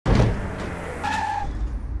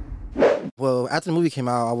Well, after the movie came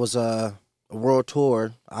out, I was a world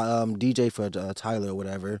tour. I DJ for Tyler or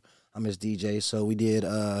whatever. I'm his DJ. So we did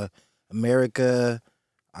America,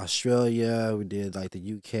 Australia. We did like the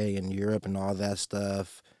UK and Europe and all that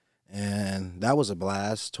stuff. And that was a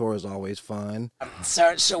blast. Tour is always fun.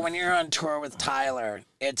 So when you're on tour with Tyler,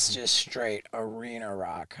 it's just straight arena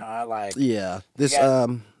rock, huh? Like Yeah. This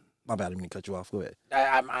my bad, I didn't mean to cut you off. Go ahead.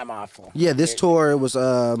 I'm awful. Yeah, this tour was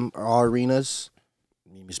all arenas.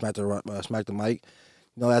 You smack the mic.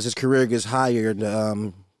 You know, as his career gets higher,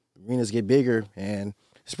 the arenas get bigger, and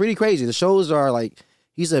it's pretty crazy. The shows are like,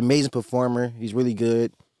 he's an amazing performer. He's really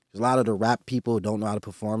good. A lot of the rap people don't know how to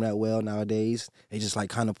perform that well nowadays. They just like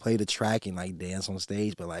kind of play the track and like dance on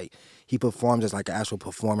stage, but like he performs as like an actual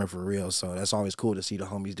performer for real. So that's always cool to see the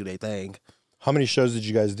homies do their thing. How many shows did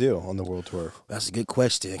you guys do on the world tour? That's a good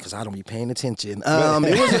question because I don't be paying attention.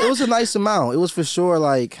 It was a nice amount. It was for sure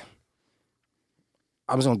like,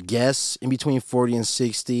 I was gonna guess in between 40 and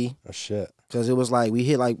 60. Oh shit! Because it was like we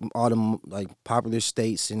hit like all the like popular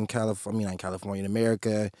states in California, I mean not in California, in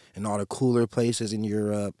America, and all the cooler places in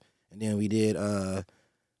Europe, and then we did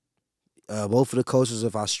both of the coasts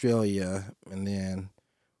of Australia, and then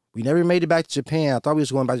we never made it back to Japan. I thought we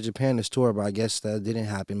was going back to Japan this tour, but I guess that didn't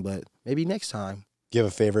happen. But maybe next time. Do you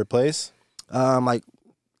have a favorite place? Like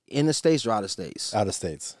in the States or out of states? Out of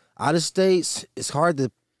states. Out of states, it's hard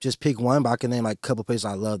to just pick one, but I can name like a couple places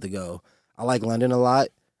I love to go. I like London a lot.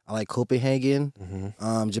 I like Copenhagen.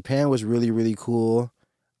 Japan was really, really cool.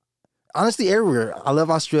 Honestly, everywhere. I love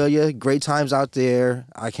Australia. Great times out there.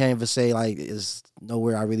 I can't even say like it's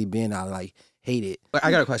nowhere I really been. I like hate it. I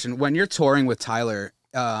got a question. When you're touring with Tyler,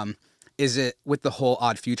 is it with the whole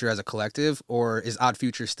Odd Future as a collective, or is Odd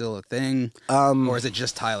Future still a thing, or is it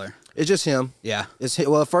just Tyler? It's just him. Yeah.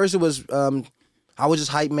 Well, at first it was I was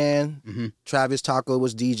just hype man. Travis Taco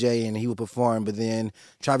was DJ and he would perform, but then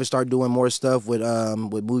Travis started doing more stuff with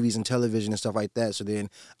movies and television and stuff like that. So then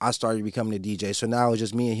I started becoming a DJ. So now it's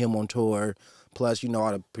just me and him on tour, plus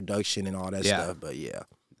all the production and all that stuff. But yeah,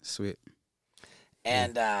 sweet.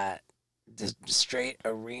 And just straight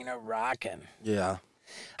arena rocking. Yeah.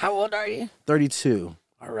 How old are you? 32.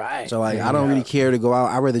 All right. So like I don't really care to go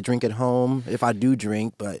out. I'd rather drink at home if I do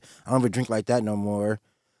drink, but I don't ever drink like that no more.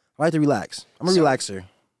 I like to relax. I'm a relaxer.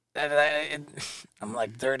 I'm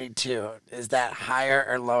like 32. Is that higher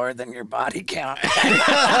or lower than your body count?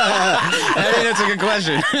 I mean, that's a good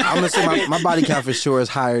question. I'm going to say my body count for sure is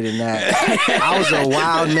higher than that. I was a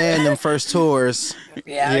wild man them first tours.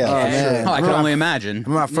 Yeah. Oh, man. Oh, I can only imagine.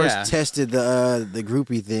 When I first tested the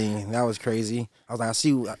groupie thing, that was crazy. I was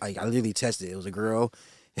like, I literally tested it. It was a girl.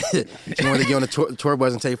 She wanted to get on the tour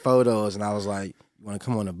bus and take photos. And I was like, you want to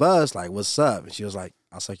come on the bus? Like, what's up? And she was like,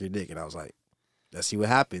 I'll suck your dick. And I was like, let's see what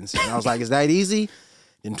happens. And I was like, is that easy?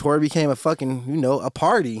 Then tour became a fucking, a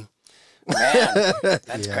party. Man,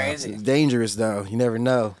 that's crazy. It's dangerous, though. You never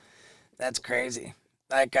know. That's crazy.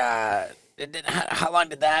 Like, how long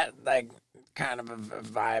did that, like, kind of a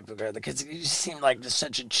vibe go? Because you seem like just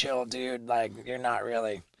such a chill dude. Like, you're not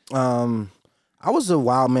really. I was a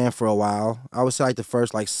wild man for a while. I would say, like, the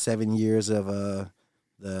first, 7 years of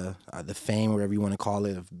the fame, whatever you want to call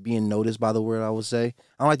it, of being noticed by the world, I would say.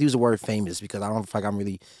 I don't like to use the word famous because I don't feel like I'm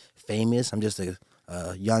really famous. I'm just a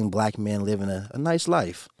young black man living a nice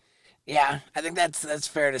life. Yeah, I think that's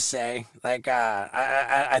fair to say. Like,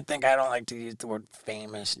 I think I don't like to use the word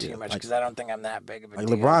famous too much because I don't think I'm that big of a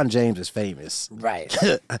deal. LeBron James is famous. Right.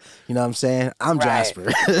 You know what I'm saying? I'm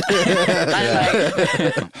Jasper.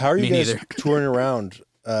 How are you guys touring around?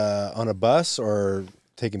 On a bus or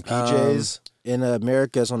taking PJs? In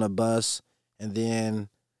America, it's on a bus, and then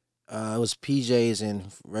it was PJs and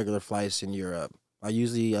regular flights in Europe. I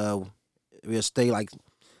usually we'll stay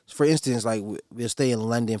for instance, we'll stay in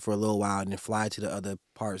London for a little while and then fly to the other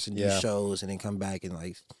parts and do shows and then come back and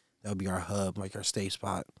that'll be our hub, our stay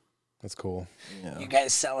spot. That's cool. Yeah. You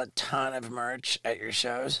guys sell a ton of merch at your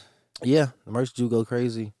shows? Yeah, the merch do go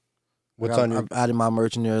crazy. I've added my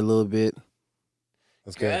merch in there a little bit.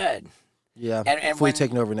 That's good. Yeah, and fully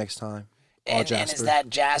taking over next time. And is that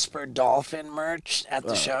Jasper Dolphin merch at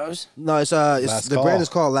the shows? No, it's the brand is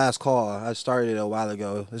called Last Call. I started it a while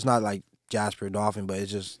ago. It's not like Jasper Dolphin, but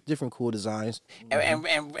it's just different cool designs.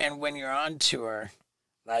 And when you're on tour,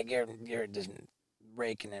 you're just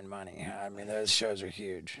raking in money. I mean, those shows are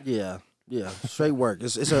huge. Yeah, straight work.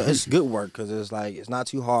 It's good work because it's not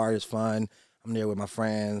too hard. It's fun. I'm there with my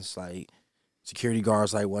friends. Security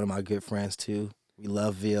guards, one of my good friends too. We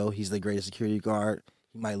love Vil. He's the greatest security guard.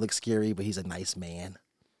 He might look scary, but he's a nice man.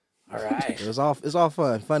 All right. It's all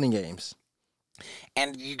fun and games.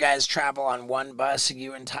 And you guys travel on one bus,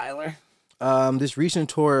 you and Tyler? This recent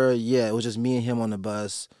tour, it was just me and him on the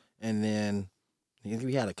bus, and then I think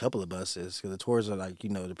we had a couple of buses because the tours are like,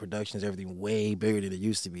 the production is everything way bigger than it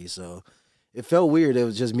used to be. So it felt weird. It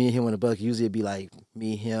was just me and him on the bus. Usually it'd be like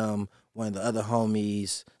me, him, one of the other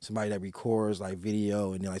homies, somebody that records like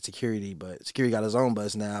video, and then like security. But security got his own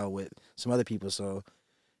bus now with some other people. So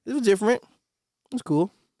it was different. It was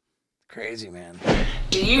cool. Crazy, man.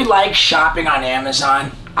 Do you like shopping on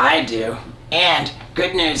Amazon? I do. And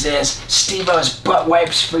good news is Steve-O's butt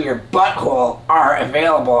wipes for your butthole are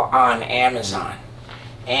available on Amazon.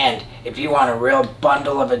 And if you want a real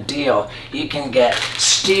bundle of a deal, you can get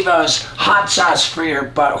Steve-O's hot sauce for your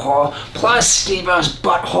butthole, plus Steve-O's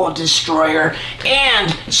butthole destroyer,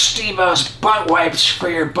 and Steve-O's butt wipes for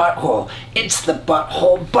your butthole. It's the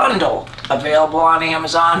butthole bundle, available on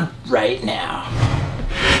Amazon right now.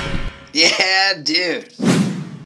 Yeah, dude.